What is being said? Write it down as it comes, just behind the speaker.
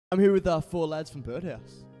I'm here with four lads from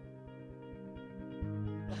Birdhouse.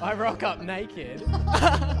 I rock up naked.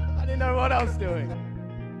 I didn't know what I was doing.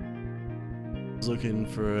 I was looking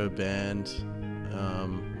for a band.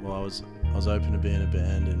 Well, I was open to being in a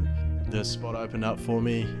band, and the spot opened up for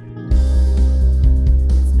me.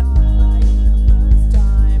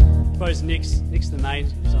 I suppose Nick's the main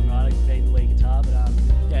songwriter, being the lead guitar, but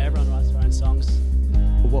yeah, everyone writes their own songs.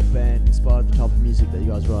 What band inspired the type of music that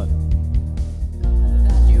you guys write?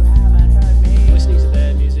 Listening to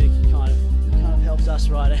their music kind of helps us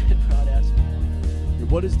write out.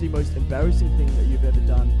 What is the most embarrassing thing that you've ever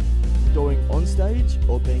done, doing on stage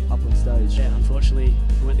or being up on stage? Yeah, unfortunately,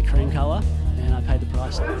 I went the cream colour and I paid the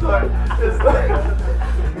price.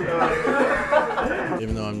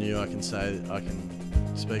 Even though I'm new, I can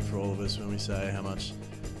speak for all of us when we say how much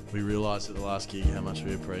we realised at the last gig how much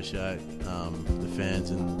we appreciate the fans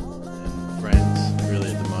and friends really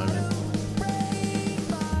at the moment.